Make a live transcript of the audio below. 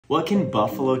What can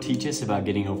buffalo teach us about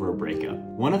getting over a breakup?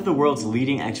 One of the world's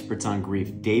leading experts on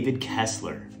grief, David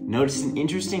Kessler, noticed an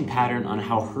interesting pattern on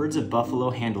how herds of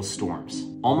buffalo handle storms.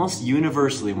 Almost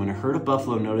universally, when a herd of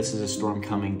buffalo notices a storm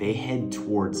coming, they head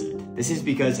towards it. This is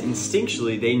because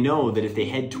instinctually they know that if they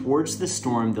head towards the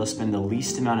storm, they'll spend the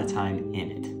least amount of time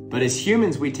in it. But as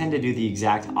humans, we tend to do the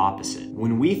exact opposite.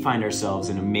 When we find ourselves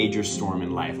in a major storm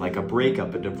in life, like a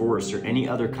breakup, a divorce, or any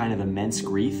other kind of immense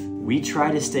grief, we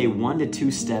try to stay 1 to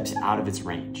 2 steps out of its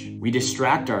range. We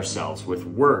distract ourselves with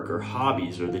work or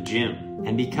hobbies or the gym.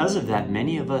 And because of that,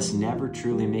 many of us never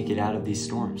truly make it out of these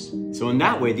storms. So in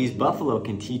that way, these buffalo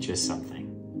can teach us something.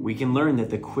 We can learn that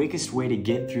the quickest way to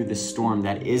get through the storm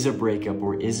that is a breakup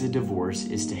or is a divorce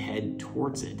is to head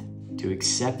towards it. To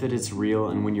accept that it's real,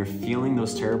 and when you're feeling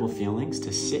those terrible feelings,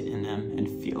 to sit in them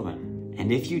and feel them.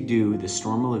 And if you do, the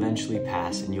storm will eventually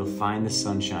pass and you'll find the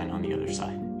sunshine on the other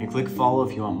side. And click follow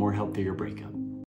if you want more help through your breakup.